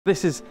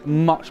This is a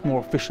much more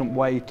efficient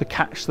way to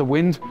catch the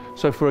wind.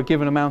 So for a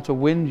given amount of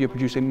wind, you're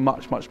producing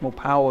much more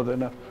power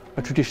than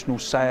a traditional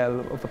sail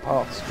of the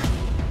past.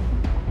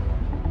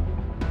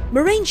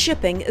 Marine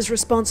shipping is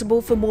responsible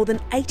for more than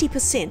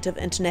 80% of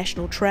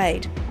international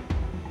trade.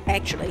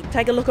 Actually,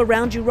 take a look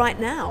around you right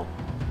now.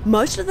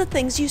 Most of the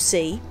things you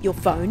see, your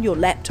phone, your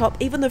laptop,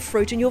 even the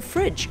fruit in your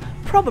fridge,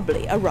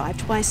 probably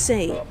arrived by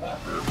sea.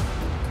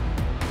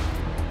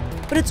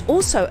 But it's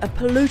also a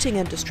polluting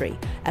industry,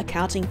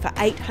 accounting for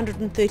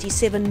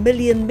 837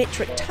 million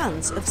metric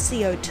tonnes of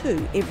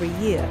CO2 every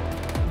year.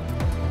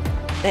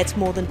 That's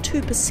more than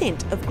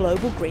 2% of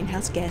global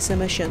greenhouse gas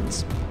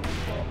emissions.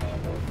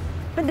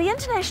 But the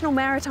International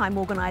Maritime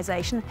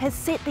Organisation has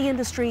set the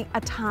industry a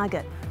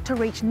target to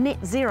reach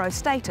net zero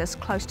status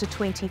close to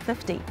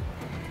 2050.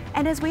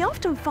 And as we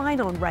often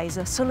find on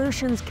Razor,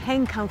 solutions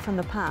can come from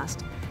the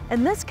past.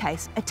 In this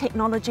case, a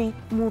technology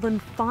more than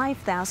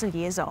 5,000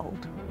 years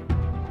old.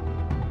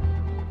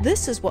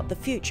 This is what the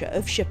future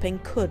of shipping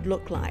could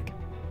look like.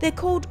 They're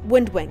called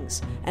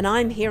WindWings, and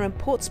I'm here in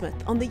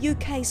Portsmouth on the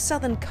UK's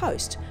southern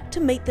coast to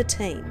meet the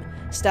team,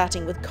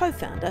 starting with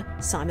co-founder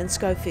Simon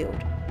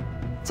Schofield.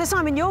 So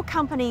Simon, your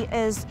company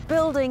is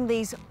building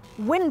these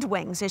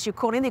WindWings, as you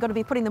call them. They're going to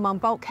be putting them on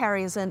bulk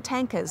carriers and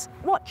tankers.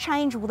 What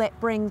change will that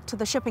bring to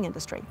the shipping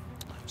industry?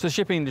 So the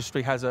shipping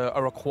industry has a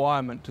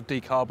requirement to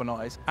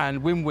decarbonise,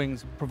 and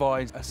WindWings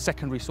provides a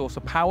secondary source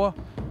of power.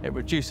 It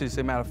reduces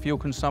the amount of fuel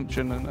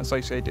consumption and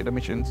associated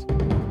emissions.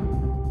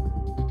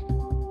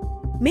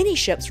 Many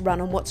ships run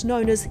on what's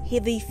known as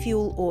heavy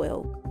fuel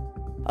oil.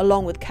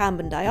 Along with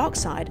carbon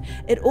dioxide,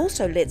 it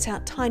also lets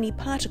out tiny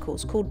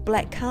particles called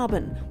black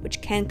carbon, which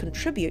can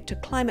contribute to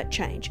climate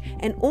change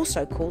and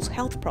also cause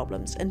health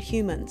problems in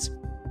humans.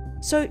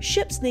 So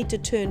ships need to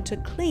turn to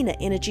cleaner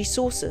energy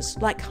sources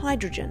like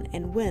hydrogen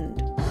and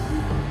wind.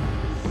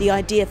 The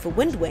idea for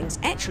WindWings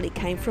actually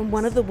came from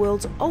one of the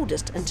world's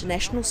oldest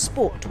international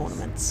sport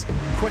tournaments.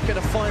 Quicker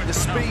to find the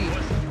speed.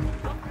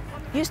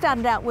 You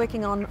started out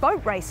working on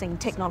boat racing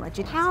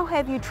technology. How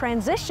have you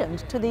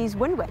transitioned to these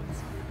WindWings?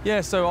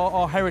 Yeah, so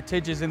our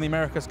heritage is in the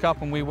America's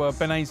Cup, and we were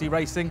Benesi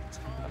racing.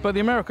 But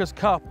the America's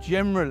Cup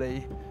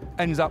generally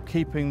ends up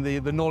keeping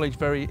the knowledge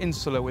very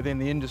insular within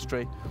the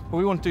industry. But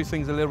we want to do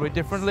things a little bit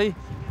differently,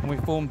 and we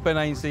formed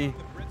Benesi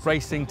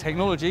Racing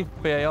Technology,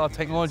 BAR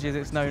Technology as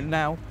it's known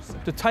now,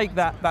 to take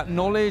that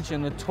knowledge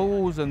and the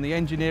tools and the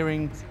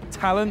engineering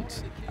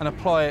talent and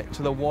apply it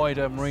to the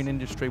wider marine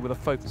industry with a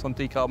focus on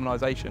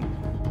decarbonisation.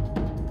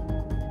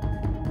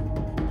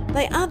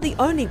 They aren't the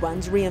only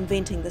ones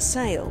reinventing the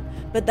sail,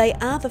 but they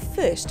are the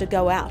first to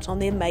go out on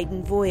their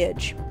maiden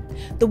voyage.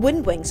 The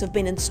WindWings have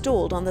been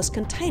installed on this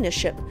container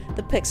ship,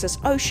 the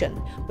Pyxis Ocean,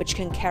 which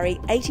can carry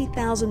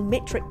 80,000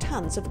 metric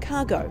tonnes of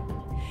cargo.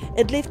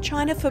 It left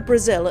China for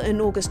Brazil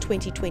in August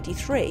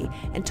 2023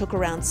 and took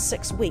around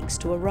 6 weeks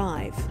to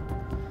arrive.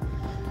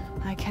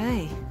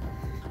 Okay.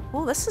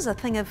 Well, this is a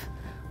thing of,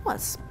 well,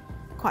 it's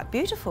quite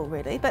beautiful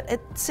really, but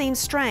it seems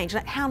strange.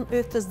 Like, how on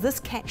earth does this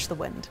catch the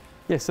wind?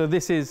 Yeah, so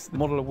this is the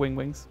model of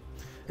WindWings.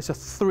 It's a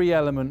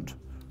 3-element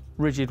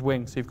rigid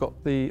wing. So you've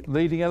got the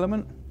leading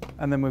element,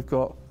 and then we've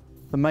got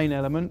the main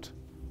element,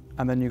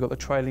 and then you've got the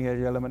trailing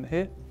edge element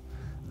here.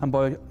 And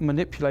by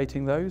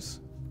manipulating those,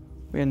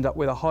 we end up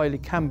with a highly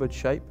cambered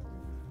shape,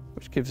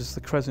 which gives us the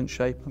crescent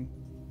shape and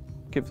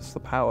gives us the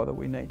power that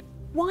we need.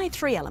 Why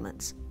 3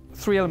 elements?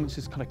 3 elements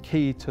is kind of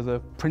key to the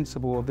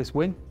principle of this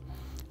wing.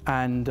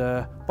 And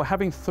by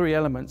having 3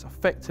 elements,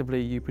 effectively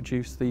you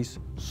produce these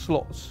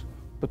slots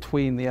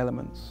between the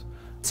elements.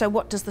 So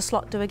what does the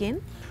slot do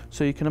again?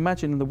 So you can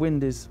imagine the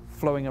wind is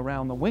flowing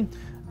around the wing,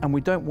 and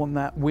we don't want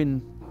that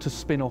wind to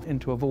spin off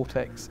into a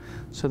vortex.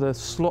 So the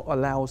slot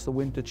allows the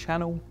wind to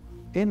channel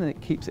in, and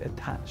it keeps it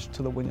attached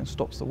to the wing and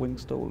stops the wing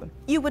stalling.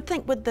 You would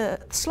think with the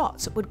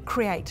slots it would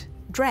create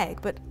drag,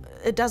 but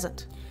it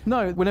doesn't.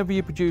 No, whenever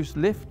you produce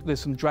lift, there's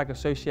some drag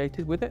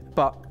associated with it,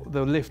 but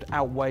the lift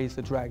outweighs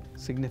the drag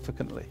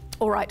significantly.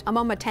 All right, I'm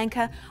on my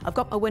tanker, I've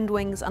got my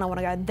WindWings, and I want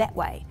to go that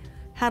way.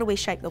 How do we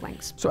shape the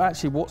wings? So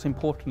actually what's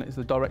important is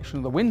the direction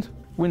of the wind.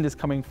 Wind is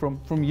coming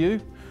from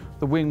you.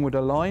 The wing would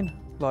align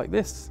like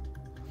this,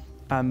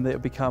 and it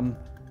would become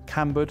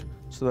cambered,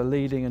 so the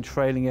leading and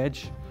trailing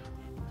edge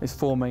is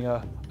forming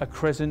a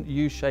crescent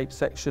U-shaped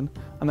section,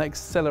 and that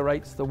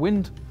accelerates the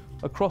wind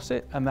across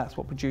it, and that's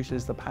what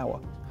produces the power.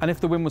 And if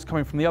the wind was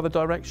coming from the other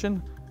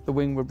direction, the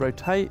wing would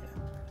rotate,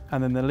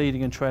 and then the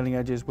leading and trailing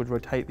edges would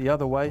rotate the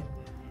other way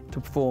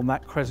to form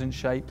that crescent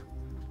shape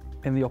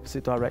in the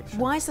opposite direction.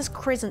 Why is this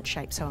crescent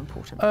shape so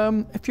important?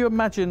 If you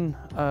imagine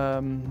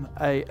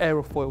a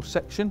aerofoil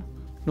section,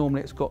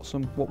 normally it's got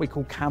some what we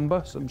call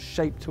camber, some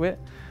shape to it,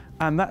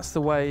 and that's the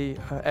way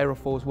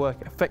aerofoils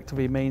work. It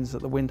effectively means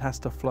that the wind has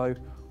to flow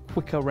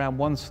quicker around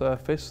one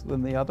surface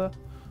than the other,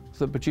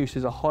 so it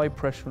produces a high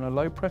pressure and a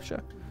low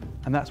pressure,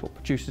 and that's what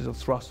produces a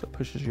thrust that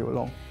pushes you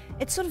along.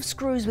 It sort of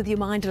screws with your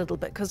mind a little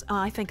bit, because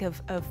I think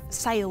of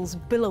sails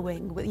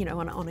billowing, with,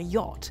 on a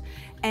yacht,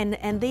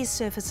 and these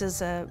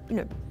surfaces are,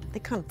 they're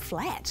kind of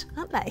flat,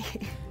 aren't they?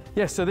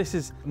 Yes, so this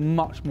is a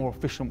much more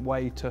efficient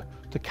way to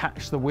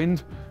catch the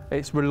wind.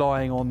 It's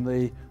relying on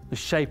the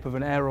shape of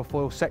an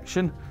aerofoil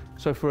section.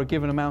 So for a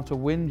given amount of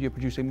wind, you're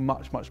producing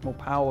much, much more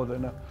power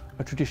than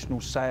a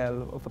traditional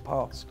sail of the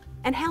past.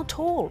 And how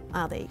tall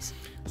are these?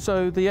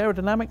 So the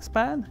aerodynamic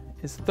span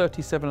is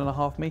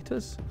 37.5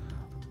 metres,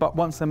 but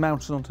once they're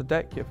mounted onto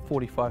deck, you're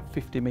 45,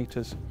 50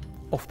 metres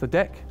off the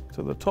deck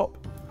to the top.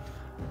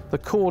 The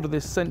chord of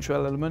this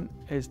central element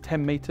is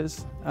 10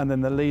 metres, and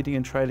then the leading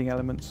and trailing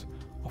elements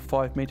are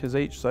 5 metres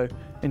each, so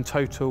in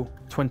total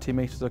 20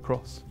 metres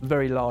across.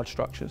 Very large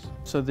structures.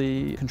 So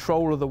the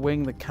control of the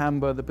wing, the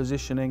camber, the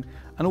positioning,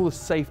 and all the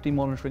safety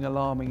monitoring,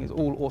 alarming is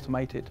all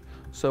automated.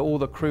 So all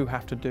the crew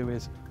have to do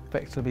is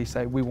effectively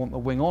say, we want the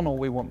wing on or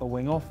we want the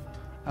wing off,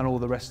 and all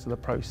the rest of the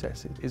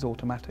process is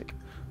automatic.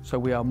 So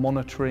we are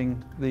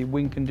monitoring the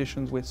wing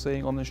conditions we're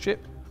seeing on the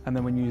ship, and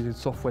then we're using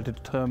software to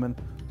determine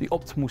the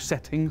optimal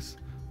settings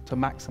to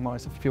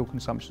maximise the fuel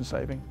consumption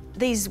saving.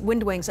 These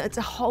WindWings, it's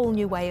a whole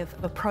new way of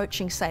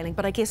approaching sailing,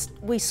 but I guess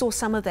we saw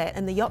some of that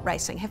in the yacht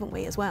racing, haven't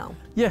we, as well?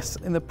 Yes,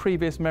 in the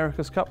previous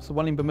America's Cups, the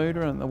one in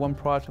Bermuda and the one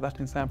prior to that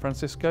in San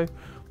Francisco,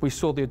 we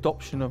saw the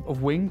adoption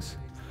of wings.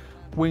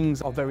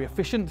 Wings are very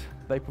efficient.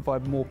 They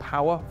provide more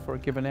power for a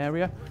given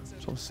area. So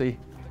obviously,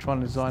 trying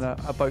to design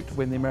a boat to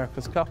win the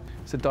America's Cup,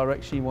 it's a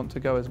direction you want to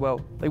go as well.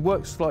 They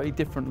work slightly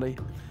differently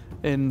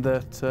in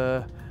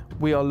that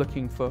we are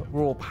looking for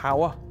raw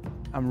power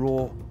and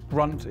raw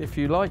grunt, if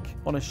you like,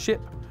 on a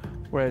ship,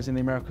 whereas in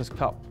the America's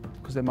Cup,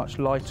 because they're much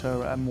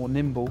lighter and more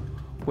nimble,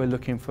 we're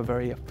looking for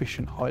very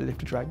efficient high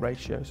lift-to-drag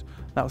ratios.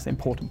 That was the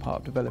important part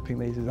of developing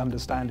these, is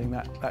understanding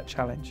that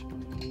challenge.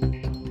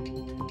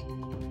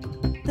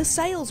 The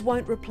sails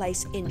won't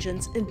replace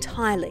engines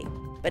entirely,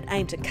 but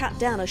aim to cut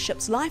down a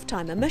ship's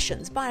lifetime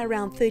emissions by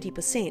around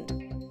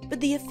 30%. But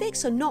the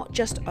effects are not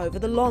just over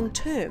the long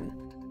term.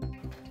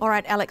 All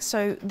right, Alex,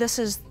 so this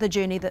is the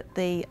journey that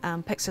the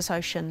Pyxis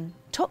Ocean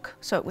took.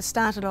 So it was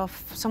started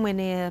off somewhere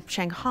near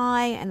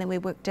Shanghai, and then we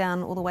worked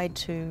down all the way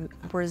to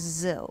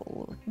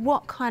Brazil.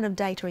 What kind of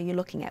data are you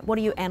looking at? What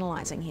are you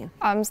analysing here?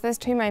 So there's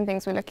two main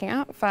things we're looking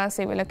at.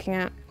 Firstly, we're looking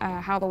at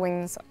how the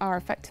wings are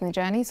affecting the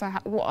journey, so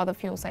what are the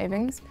fuel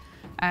savings?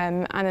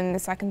 And then the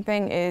second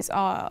thing is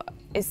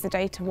the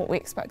data what we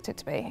expect it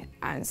to be?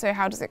 And so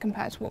how does it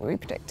compare to what we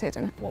predicted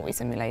and what we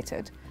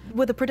simulated?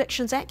 Were the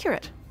predictions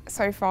accurate?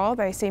 So far,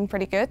 they seem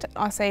pretty good.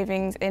 Our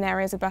savings in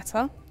areas are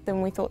better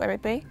than we thought they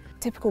would be.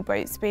 Typical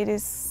boat speed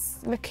is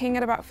looking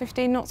at about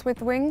 15 knots with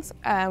the wings.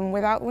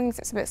 Without the wings,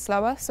 it's a bit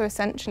slower. So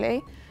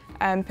essentially,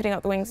 putting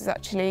up the wings is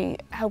actually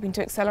helping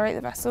to accelerate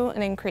the vessel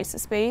and increase the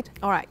speed.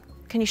 All right,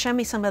 can you show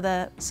me some of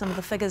the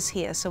figures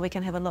here so we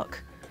can have a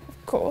look?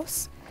 Of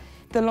course.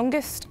 The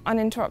longest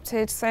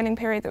uninterrupted sailing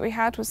period that we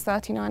had was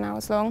 39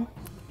 hours long.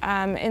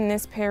 In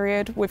this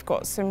period, we've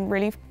got some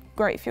really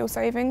great fuel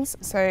savings.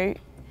 So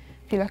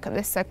if you look at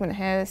this segment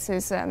here, this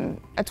is a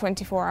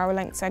 24-hour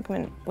length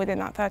segment within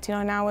that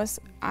 39 hours,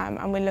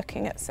 and we're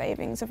looking at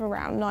savings of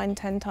around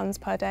 9–10 tonnes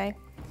per day.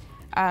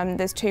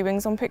 There's 2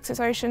 wings on Pyxis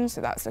Ocean, so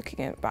that's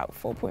looking at about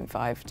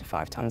 4.5 to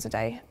 5 tonnes a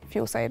day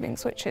fuel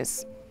savings, which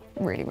is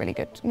really, really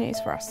good news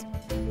for us.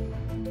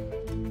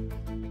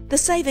 The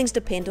savings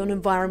depend on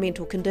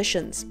environmental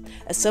conditions.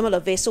 A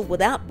similar vessel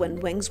without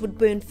WindWings would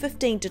burn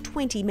 15 to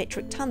 20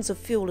 metric tonnes of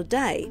fuel a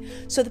day,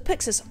 so the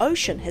Pyxis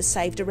Ocean has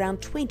saved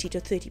around 20 to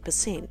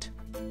 30%.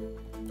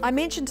 I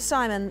mentioned to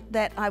Simon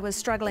that I was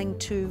struggling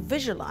to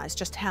visualise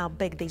just how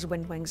big these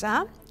WindWings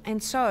are,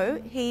 and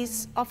so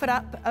he's offered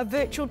up a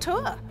virtual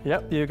tour.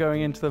 Yep, you're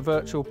going into the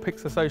virtual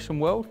Pyxis Ocean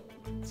world.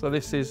 So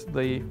this is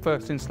the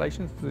first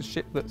installation, the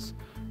ship that's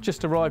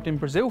just arrived in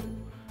Brazil.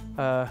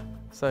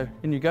 So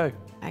in you go.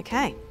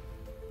 Okay.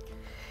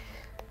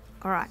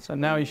 All right. So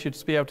now you should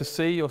be able to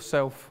see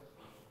yourself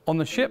on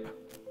the ship.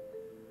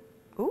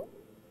 Ooh,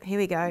 here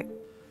we go.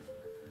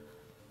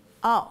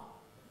 Oh,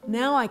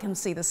 now I can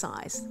see the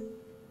size.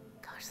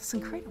 Gosh, that's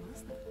incredible,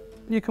 isn't it?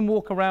 You can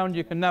walk around,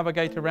 you can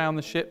navigate around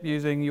the ship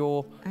using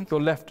your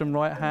left and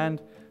right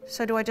hand.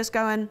 So do I just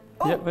go and...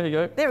 Oh, yep, there you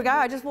go. There we go,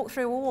 I just walked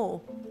through a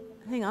wall.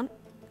 Hang on.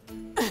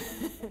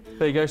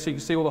 There you go, so you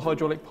can see all the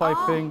hydraulic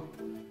piping.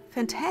 Oh,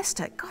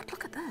 fantastic. God,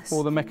 look at this.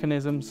 All the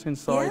mechanisms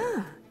inside.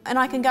 Yeah. And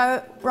I can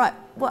go, right,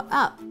 what,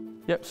 up?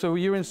 Yep, so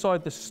you're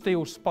inside the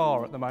steel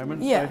spar at the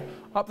moment. Yeah. So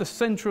up the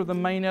centre of the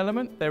main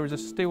element, there is a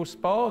steel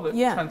spar that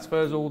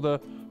transfers all the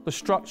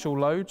structural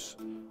loads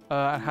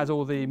and has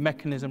all the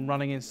mechanism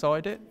running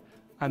inside it.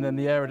 And then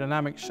the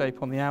aerodynamic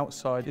shape on the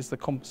outside is the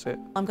composite.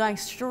 I'm going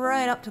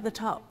straight up to the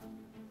top.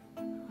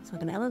 It's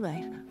like an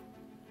elevator.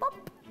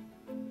 Boop.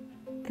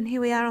 And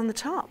here we are on the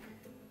top.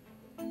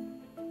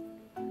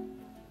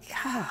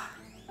 Yeah.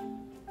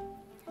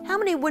 How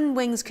many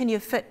WindWings can you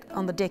fit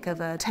on the deck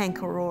of a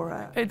tanker or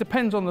a... It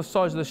depends on the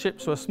size of the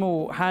ship. So a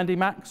small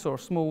Handymax or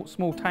a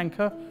small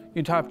tanker,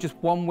 you'd have just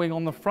one wing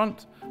on the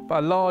front.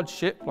 But a large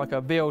ship, like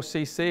a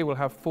VLCC, will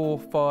have 4,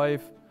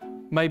 5,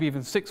 maybe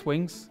even 6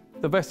 wings.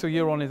 The vessel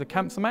you're on is a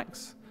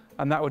Kamsarmax,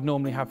 and that would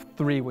normally have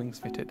 3 wings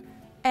fitted.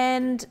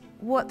 And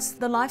what's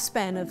the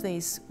lifespan of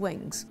these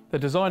wings? They're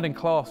designed and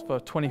classed for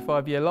a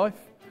 25-year life,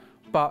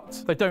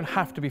 but they don't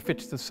have to be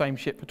fitted to the same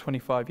ship for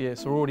 25 years.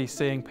 So we're already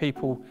seeing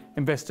people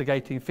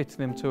investigating fitting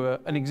them to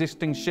an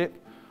existing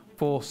ship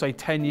for, say,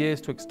 10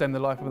 years to extend the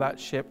life of that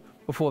ship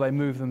before they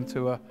move them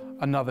to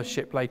another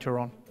ship later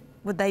on.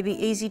 Would they be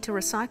easy to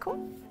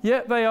recycle?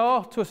 Yeah, they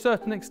are to a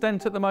certain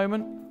extent at the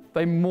moment.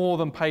 They more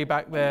than pay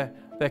back their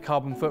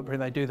carbon footprint.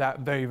 They do that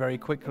very, very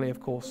quickly, of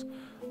course.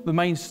 The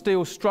main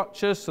steel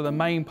structures, so the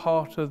main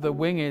part of the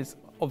wing, is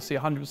obviously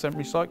 100%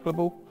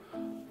 recyclable.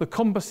 The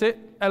composite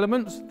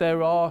elements,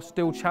 there are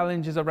still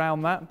challenges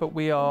around that, but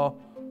we are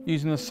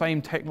using the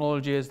same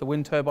technology as the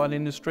wind turbine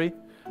industry,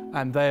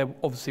 and they're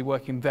obviously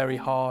working very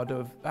hard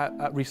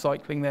at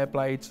recycling their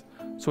blades.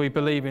 So we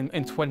believe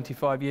in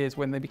 25 years,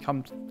 when they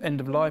become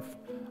end of life,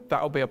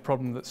 that'll be a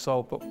problem that's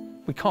solved, but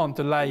we can't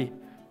delay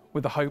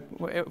with the hope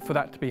for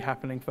that to be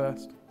happening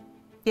first.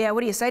 Yeah,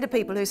 what do you say to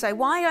people who say,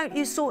 why don't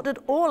you sort it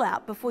all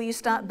out before you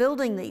start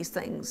building these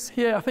things?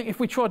 Yeah, I think if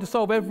we try to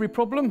solve every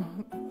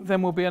problem,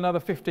 then we'll be another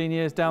 15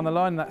 years down the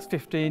line. That's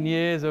 15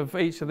 years of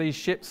each of these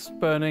ships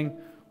burning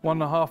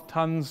 1.5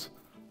 tonnes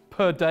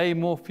per day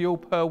more fuel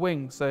per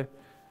wing. So,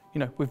 you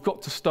know, we've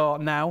got to start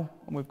now,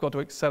 and we've got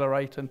to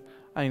accelerate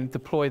and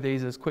deploy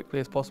these as quickly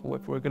as possible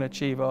if we're going to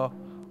achieve our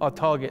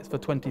targets for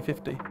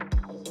 2050.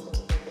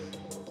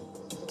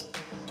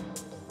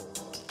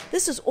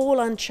 This is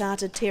all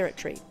uncharted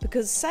territory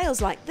because sails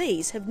like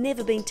these have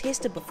never been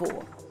tested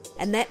before.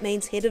 And that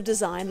means Head of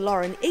Design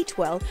Lauren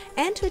Eatwell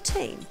and her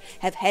team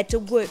have had to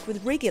work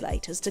with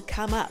regulators to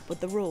come up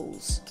with the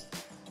rules.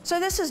 So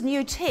this is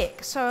new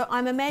tech, so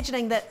I'm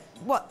imagining that,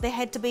 there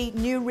had to be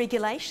new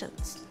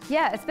regulations?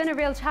 Yeah, it's been a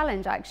real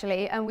challenge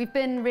actually, and we've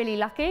been really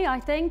lucky, I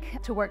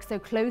think, to work so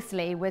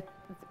closely with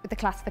the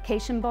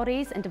classification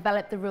bodies and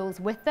develop the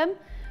rules with them.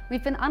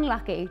 We've been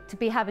unlucky to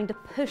be having to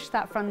push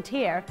that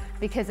frontier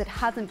because it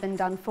hasn't been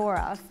done for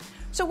us.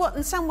 So what,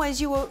 in some ways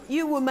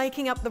you were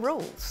making up the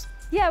rules?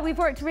 Yeah, we've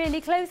worked really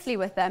closely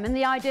with them, and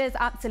the ideas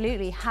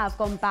absolutely have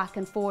gone back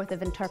and forth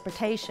of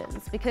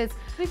interpretations because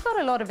we've got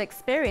a lot of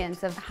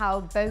experience of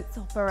how boats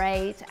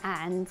operate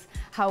and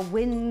how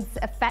winds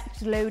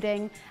affect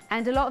loading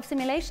and a lot of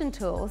simulation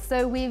tools.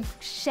 So we've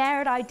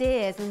shared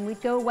ideas and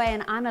we'd go away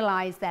and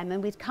analyse them,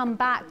 and we'd come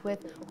back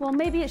with, well,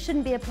 maybe it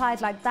shouldn't be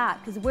applied like that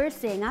because we're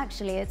seeing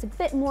actually it's a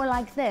bit more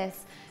like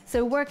this.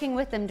 So working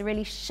with them to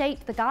really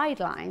shape the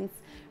guidelines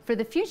for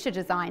the future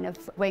design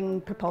of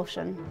wing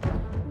propulsion.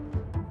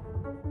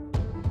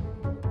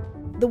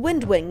 The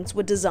WindWings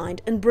were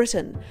designed in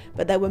Britain,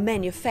 but they were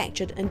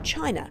manufactured in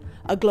China,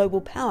 a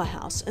global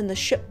powerhouse in the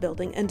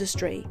shipbuilding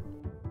industry.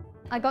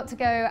 I got to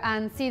go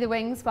and see the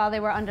wings while they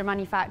were under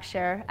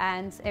manufacture,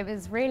 and it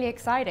was really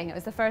exciting. It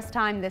was the first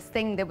time this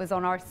thing that was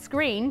on our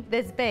screen,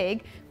 this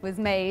big, was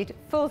made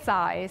full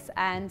size,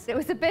 and it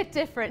was a bit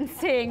different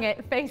seeing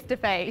it face to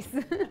face.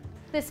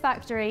 This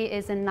factory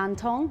is in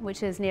Nantong,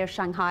 which is near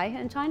Shanghai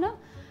in China,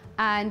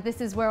 and this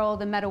is where all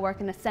the metalwork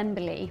and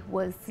assembly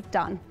was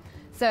done.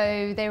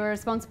 So they were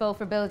responsible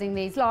for building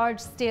these large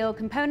steel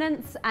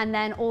components and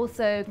then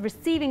also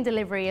receiving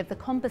delivery of the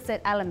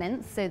composite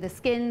elements, so the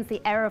skins,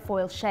 the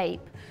aerofoil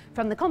shape,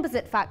 from the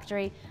composite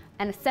factory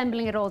and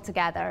assembling it all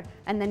together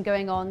and then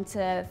going on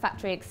to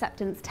factory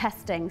acceptance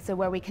testing, so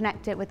where we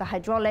connect it with the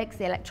hydraulics,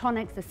 the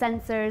electronics, the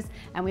sensors,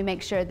 and we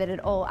make sure that it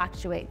all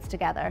actuates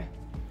together.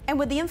 And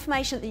with the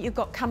information that you've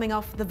got coming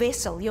off the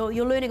vessel,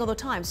 you're learning all the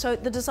time, so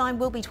the design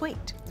will be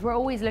tweaked. We're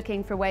always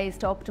looking for ways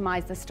to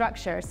optimise the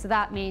structure, so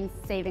that means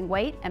saving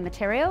weight and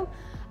material,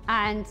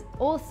 and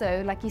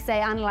also, like you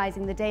say,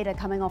 analysing the data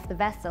coming off the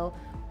vessel.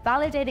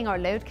 Validating our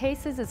load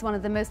cases is one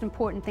of the most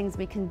important things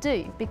we can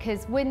do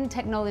because wind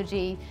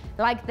technology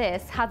like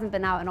this hasn't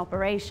been out in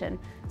operation.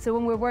 So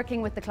when we're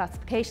working with the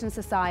classification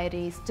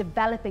societies,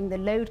 developing the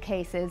load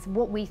cases,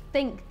 what we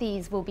think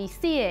these will be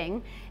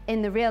seeing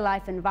in the real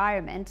life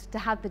environment, to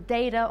have the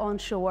data on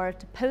shore,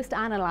 to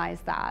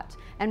post-analyse that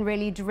and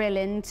really drill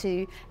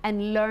into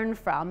and learn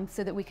from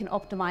so that we can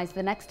optimise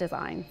the next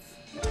designs.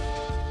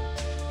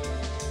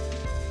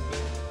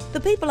 The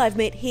people I've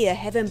met here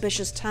have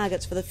ambitious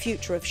targets for the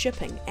future of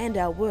shipping and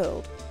our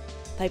world.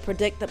 They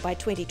predict that by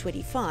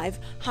 2025,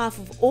 half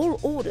of all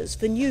orders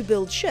for new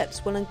build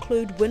ships will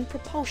include wind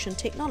propulsion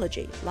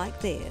technology like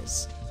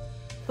theirs.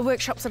 The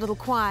workshop's a little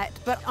quiet,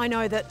 but I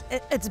know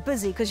that it's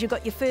busy because you've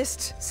got your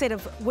first set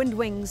of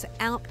WindWings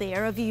out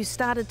there. Have you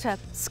started to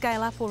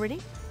scale up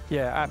already?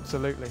 Yeah,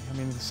 absolutely. I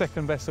mean, the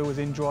second vessel is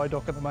in dry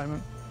dock at the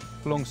moment,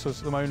 belongs to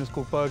some owners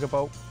called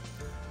Bolt,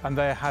 and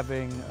they're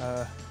having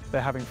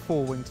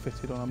 4 wings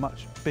fitted on a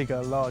much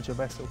bigger, larger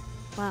vessel.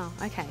 Wow,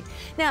 okay.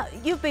 Now,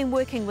 you've been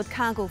working with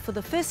Cargill for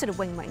the first set of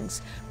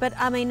WindWings, but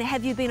I mean,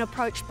 have you been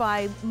approached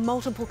by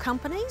multiple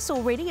companies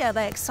already? Are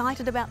they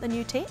excited about the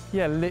new tech?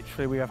 Yeah,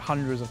 literally we have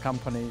hundreds of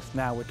companies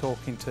now we're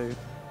talking to,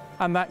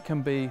 and that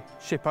can be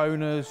ship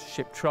owners,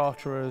 ship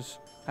charterers,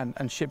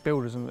 and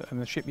shipbuilders and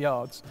the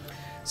shipyards.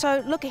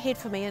 So look ahead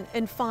for me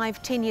in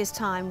 5-10 years'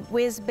 time.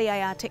 Where's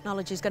BAR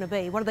Technologies going to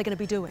be? What are they going to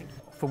be doing?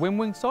 For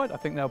WindWings side, I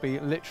think there'll be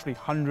literally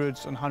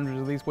hundreds and hundreds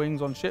of these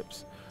wings on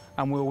ships,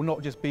 and we will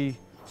not just be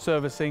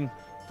servicing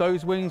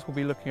those wings, we'll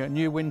be looking at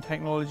new wind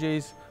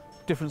technologies,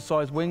 different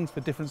size wings for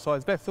different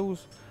size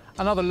vessels,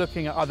 and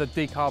looking at other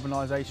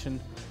decarbonisation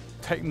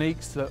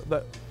techniques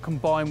that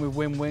combine with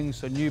WindWings,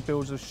 so new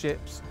builds of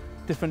ships,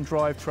 different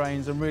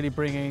drivetrains, and really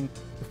bringing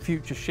the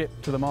future ship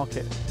to the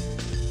market.